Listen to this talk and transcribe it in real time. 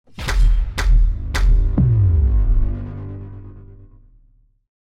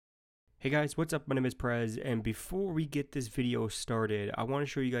Hey guys, what's up? My name is Prez, and before we get this video started, I want to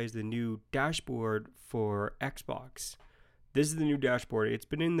show you guys the new dashboard for Xbox. This is the new dashboard. It's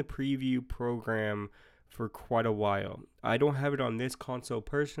been in the preview program for quite a while. I don't have it on this console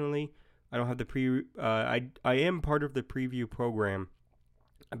personally. I don't have the I am part of the preview program.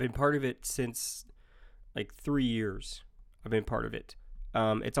 I've been part of it since like 3 years. I've been part of it.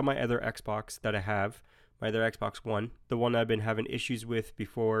 It's on my other Xbox that I have. My other Xbox One, the one I've been having issues with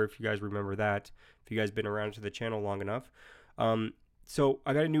before, if you guys remember that, if you guys been around to the channel long enough. So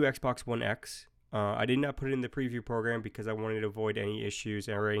I got a new Xbox One X. I did not put it in the preview program because I wanted to avoid any issues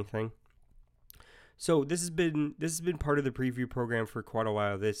or anything. So this has been part of the preview program for quite a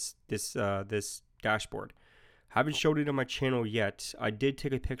while. This dashboard. Haven't showed it on my channel yet. I did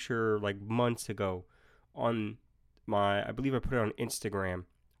take a picture like months ago on my, I believe I put it on Instagram.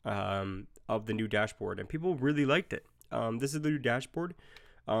 Of the new dashboard, and people really liked it. This is the new dashboard.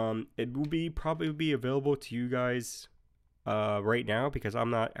 It will probably be available to you guys right now because I'm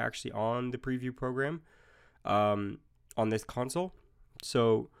not actually on the preview program on this console.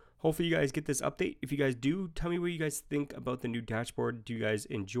 So hopefully you guys get this update. If you guys do, tell me what you guys think about the new dashboard. Do you guys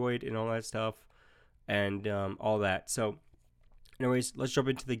enjoy it and all that stuff and all that? So anyways, let's jump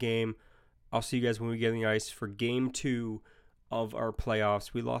into the game. I'll see you guys when we get in the ice for game 2 of our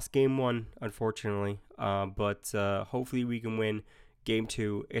playoffs. We lost game 1, unfortunately, but hopefully we can win game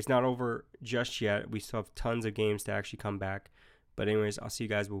 2. It's not over just yet. We still have tons of games to actually come back. But anyways, I'll see you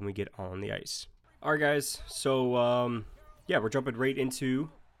guys when we get on the ice. All right, guys. So yeah, we're jumping right into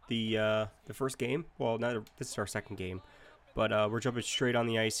the first game. Well, this is our second game, but we're jumping straight on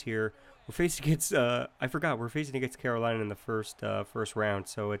the ice here. We're facing against we're facing against Carolina in the first round.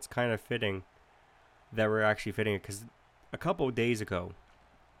 So it's kind of fitting that we're actually fitting it because a couple of days ago,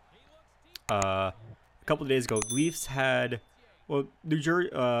 Leafs had,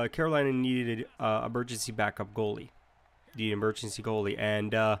 Carolina needed emergency backup goalie,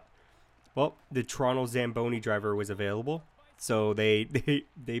 and the Toronto Zamboni driver was available, so they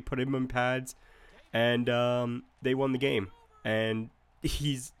put him in pads, and they won the game, and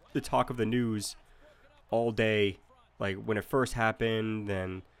he's the talk of the news all day, like when it first happened,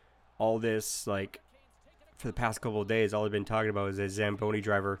 and all this like. For the past couple of days, all I've been talking about is a Zamboni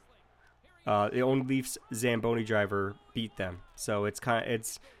driver. The only Leafs Zamboni driver beat them, so it's kind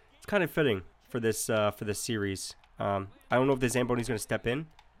of fitting for this series. I don't know if the Zamboni's going to step in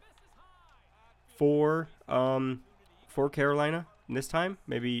for Carolina this time.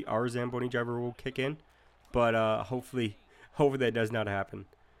 Maybe our Zamboni driver will kick in, but hopefully that does not happen.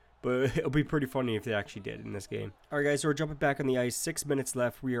 But it'll be pretty funny if they actually did in this game. All right, guys, so we're jumping back on the ice. 6 minutes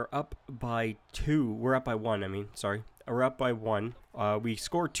left. We are up by 2. We're up by 1, sorry. We're up by 1. We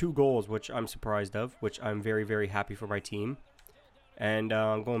scored 2 goals, which I'm surprised of, which I'm very, very happy for my team. And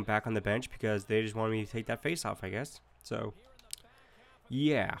I'm going back on the bench because they just wanted me to take that face off, I guess. So,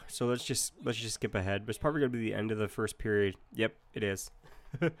 yeah. So let's just skip ahead. But it's probably going to be the end of the first period. Yep, it is.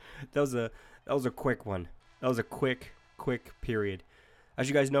 that was a quick one. That was a quick period. As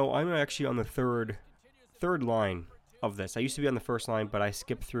you guys know, I'm actually on the third line of this. I used to be on the first line, but I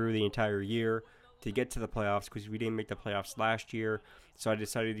skipped through the entire year to get to the playoffs because we didn't make the playoffs last year. So I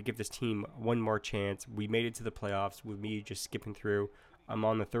decided to give this team one more chance. We made it to the playoffs with me just skipping through. I'm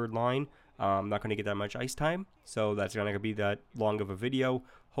on the third line. I'm not going to get that much ice time, so that's not going to be that long of a video.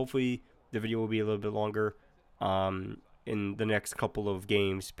 Hopefully, the video will be a little bit longer in the next couple of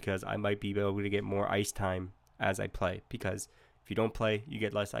games because I might be able to get more ice time as I play because if you don't play, you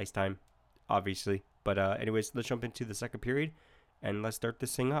get less ice time, obviously. But anyways, let's jump into the second period, and let's start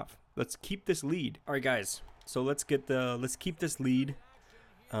this thing off. Let's keep this lead. All right, guys. So let's keep this lead.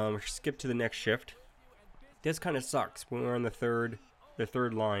 Skip to the next shift. This kind of sucks when we're on the third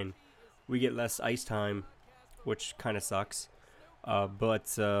line. We get less ice time, which kind of sucks.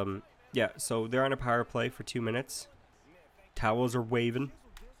 Yeah. So they're on a power play for 2 minutes. Towers are waving.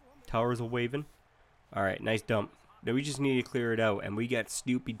 All right, nice dump. Now we just need to clear it out, and we got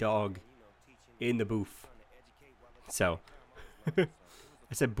Snoopy Dogg in the booth. So, I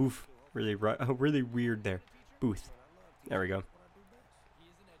said booth really weird there. Booth. There we go.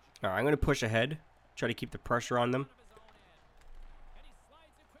 All right, I'm going to push ahead. Try to keep the pressure on them.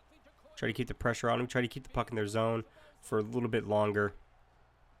 Try to keep the puck in their zone for a little bit longer.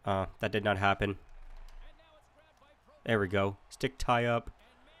 That did not happen. There we go. Stick tie up.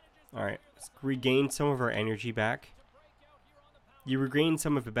 All right, let's regain some of our energy back. You regain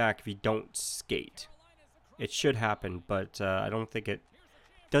some of it back if you don't skate. It should happen, but I don't think it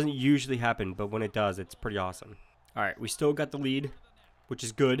doesn't usually happen, but when it does, it's pretty awesome. All right, we still got the lead, which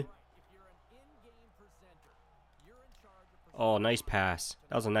is good. Oh, nice pass.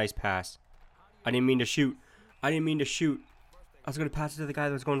 That was a nice pass. I didn't mean to shoot. I didn't mean to shoot. I was going to pass it to the guy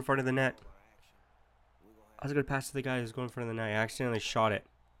that was going in front of the net. I was going to pass it to the guy that was going in front of the net. I accidentally shot it.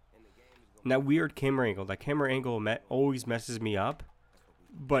 And that weird camera angle. That camera angle always messes me up.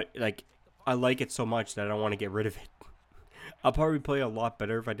 But, like, I like it so much that I don't want to get rid of it. I'll probably play a lot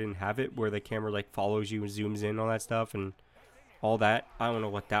better if I didn't have it, where the camera, like, follows you and zooms in, all that stuff, and all that. I don't know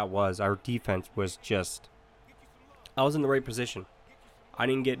what that was. Our defense was just... I was in the right position. I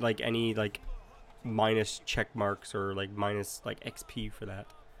didn't get, like, any, like, minus check marks or, like, minus, like, XP for that.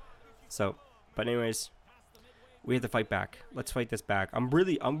 So, but anyways, we have to fight back. Let's fight this back. I'm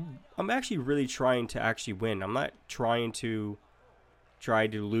actually really trying to actually win. I'm not trying to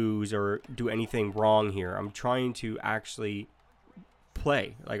lose or do anything wrong here. I'm trying to actually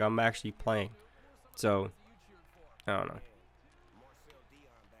play. Like, I'm actually playing. So, I don't know.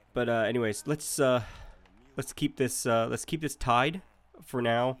 But anyways, let's keep this tied for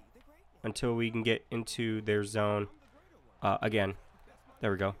now until we can get into their zone again.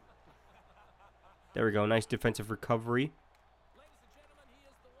 There we go. There we go. Nice defensive recovery.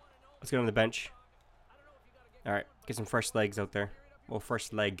 Let's get on the bench. All right, get some fresh legs out there. Well,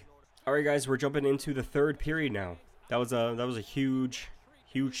 fresh leg. All right, guys, we're jumping into the third period now. That was a huge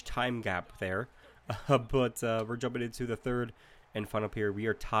time gap there, but we're jumping into the third and final period. We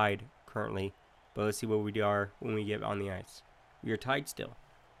are tied currently, but let's see what we are when we get on the ice. We are tied still.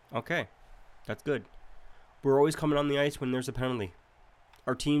 Okay, that's good. We're always coming on the ice when there's a penalty.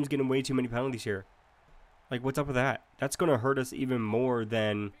 Our team's getting way too many penalties here. Like, what's up with that? That's gonna hurt us even more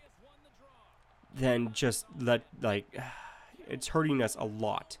than just it's hurting us a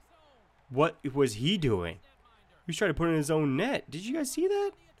lot. What was he doing? He's trying to put in his own net. Did you guys see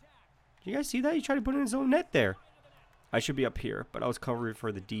that? Did you guys see that? He tried to put in his own net there. I should be up here, but I was covering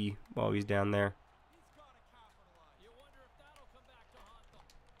for the D while he's down there.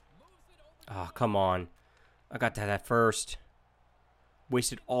 Oh, come on. I got that at first.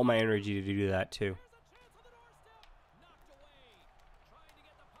 Wasted all my energy to do that, too.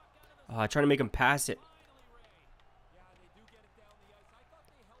 Trying to make him pass it.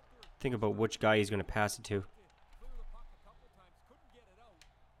 Think about which guy he's going to pass it to.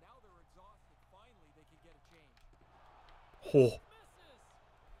 Oh.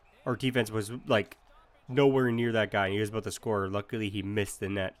 Our defense was, like, nowhere near that guy. He was about to score. Luckily, he missed the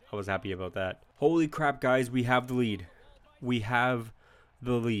net. I was happy about that. Holy crap, guys. We have the lead. We have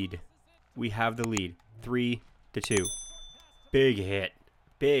the lead. We have the lead. 3-2. Big hit.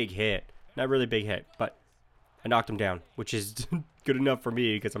 Big hit. Not really big hit, but I knocked him down, which is good enough for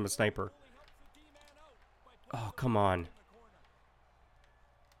me because I'm a sniper. Oh, come on.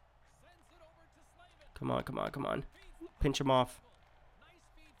 Come on, come on, come on. Pinch him off.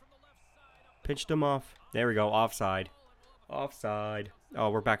 Pinched him off. There we go. Offside. Offside.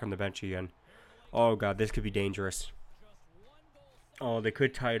 Oh, we're back on the bench again. Oh, God. This could be dangerous. Oh, they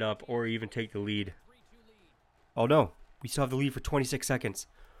could tie it up or even take the lead. Oh, no. We still have the lead for 26 seconds.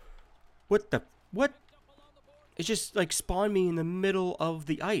 What the... What? It just, like, spawned me in the middle of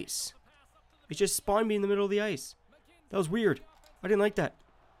the ice. It just spawned me in the middle of the ice. That was weird. I didn't like that.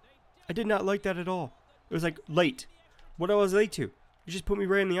 I did not like that at all. It was, like, late. What I was late to? You just put me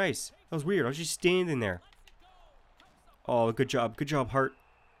right in the ice. That was weird. I was just standing there. Oh, good job. Good job, Hart.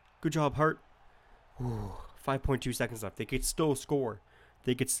 Good job, Hart. 5.2 seconds left. They could still score.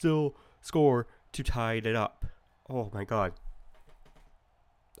 They could still score to tie it up. Oh, my God.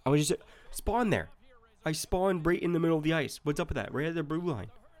 I was just... Spawned there. I spawned right in the middle of the ice. What's up with that? Right at the blue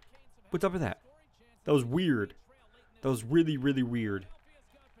line. What's up with that? That was weird. That was really, really weird.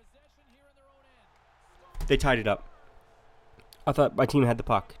 They tied it up. I thought my team had the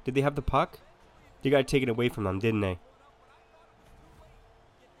puck. Did they have the puck? They got taken away from them, didn't they?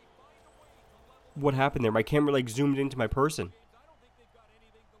 What happened there? My camera, like, zoomed into my person.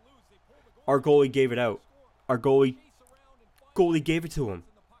 Our goalie gave it out. Our goalie gave it to him.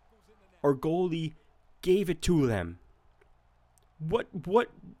 Our goalie gave it to them. What?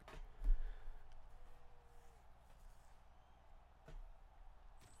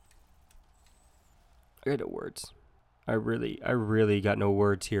 I got no words. I really got no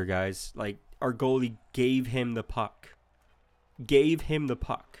words here, guys. Like, our goalie gave him the puck. Gave him the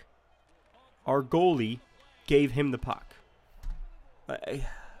puck. Our goalie gave him the puck. That's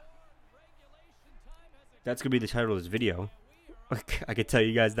going to be the title of this video. I can tell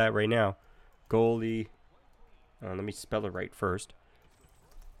you guys that right now. Goalie. Let me spell it right first.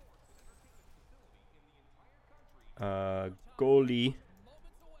 Goalie.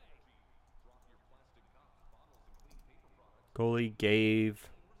 Goalie gave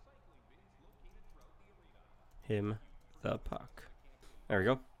him the puck. There we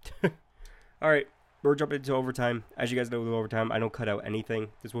go. All right, we're jumping into overtime. As you guys know, with overtime, I don't cut out anything.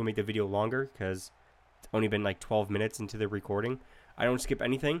 This will make the video longer because it's only been like 12 minutes into the recording. I don't skip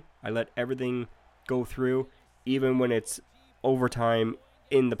anything. I let everything go through, even when it's overtime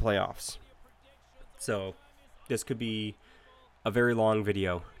in the playoffs. So this could be a very long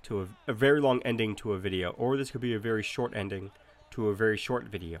video to a very long ending to a video, or this could be a very short ending to a very short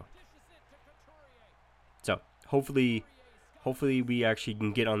video. So hopefully we actually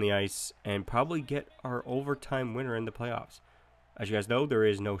can get on the ice and probably get our overtime winner in the playoffs. As you guys know, there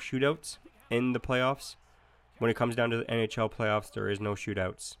is no shootouts in the playoffs. When it comes down to the NHL playoffs, there is no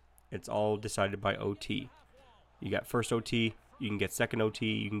shootouts. It's all decided by OT. You got first OT, you can get second OT,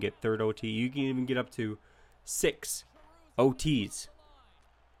 you can get third OT, you can even get up to 6 OTs.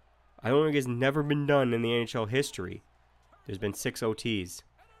 I don't think it's never been done in the NHL history. There's been 6 OTs,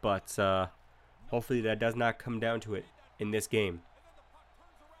 but hopefully that does not come down to it in this game.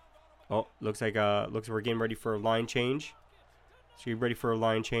 Oh, looks like we're getting ready for a line change. So you're ready for a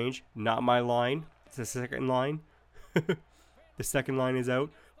line change. Not my line. It's the second line. The second line is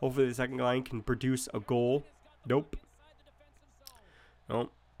out. Hopefully the second line can produce a goal. Nope.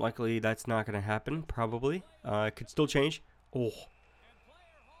 No, luckily that's not going to happen, probably. It could still change.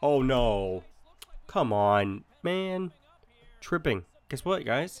 Oh no. Come on, man. Tripping. Guess what,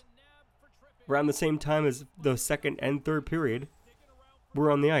 guys? Around the same time as the second and third period,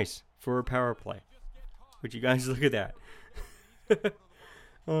 we're on the ice for a power play. Would you guys look at that?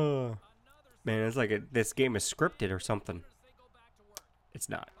 Oh, man, it's like this game is scripted or something. It's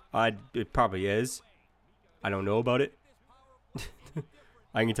not. It probably is. I don't know about it.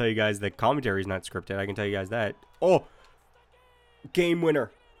 I can tell you guys the commentary is not scripted. I can tell you guys that. Oh, game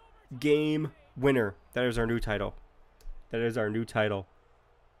winner. Game winner. That is our new title. That is our new title.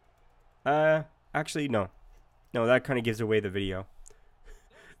 Actually, no. No, that kind of gives away the video.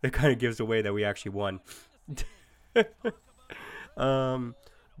 That kind of gives away that we actually won.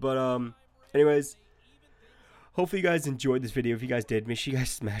 Anyways, hopefully you guys enjoyed this video. If you guys did, make sure you guys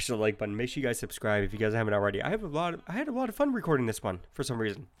smash the like button. Make sure you guys subscribe if you guys haven't already. I had a lot of fun recording this one for some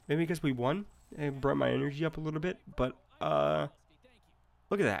reason. Maybe because we won and brought my energy up a little bit. But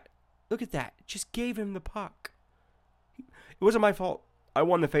look at that. Look at that. Just gave him the puck. It wasn't my fault. I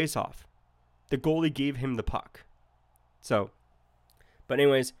won the face-off. The goalie gave him the puck. So, but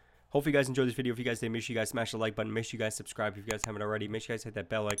anyways, hopefully you guys enjoyed this video. If you guys did, make sure you guys smash the like button. Make sure you guys subscribe if you guys haven't already. Make sure you guys hit that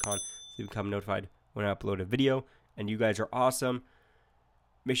bell icon so you become notified when I upload a video. And you guys are awesome.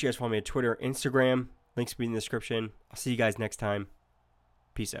 Make sure you guys follow me on Twitter, Instagram. Links will be in the description. I'll see you guys next time.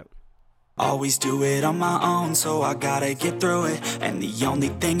 Peace out. Always do it on my own, so I gotta get through it. And the only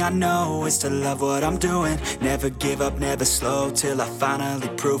thing I know is to love what I'm doing. Never give up, never slow, till I finally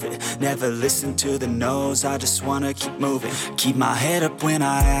prove it. Never listen to the no's, I just wanna keep moving. Keep my head up when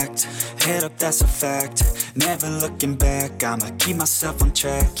I act, head up, that's a fact. Never looking back, I'ma keep myself on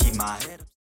track. Keep my head up.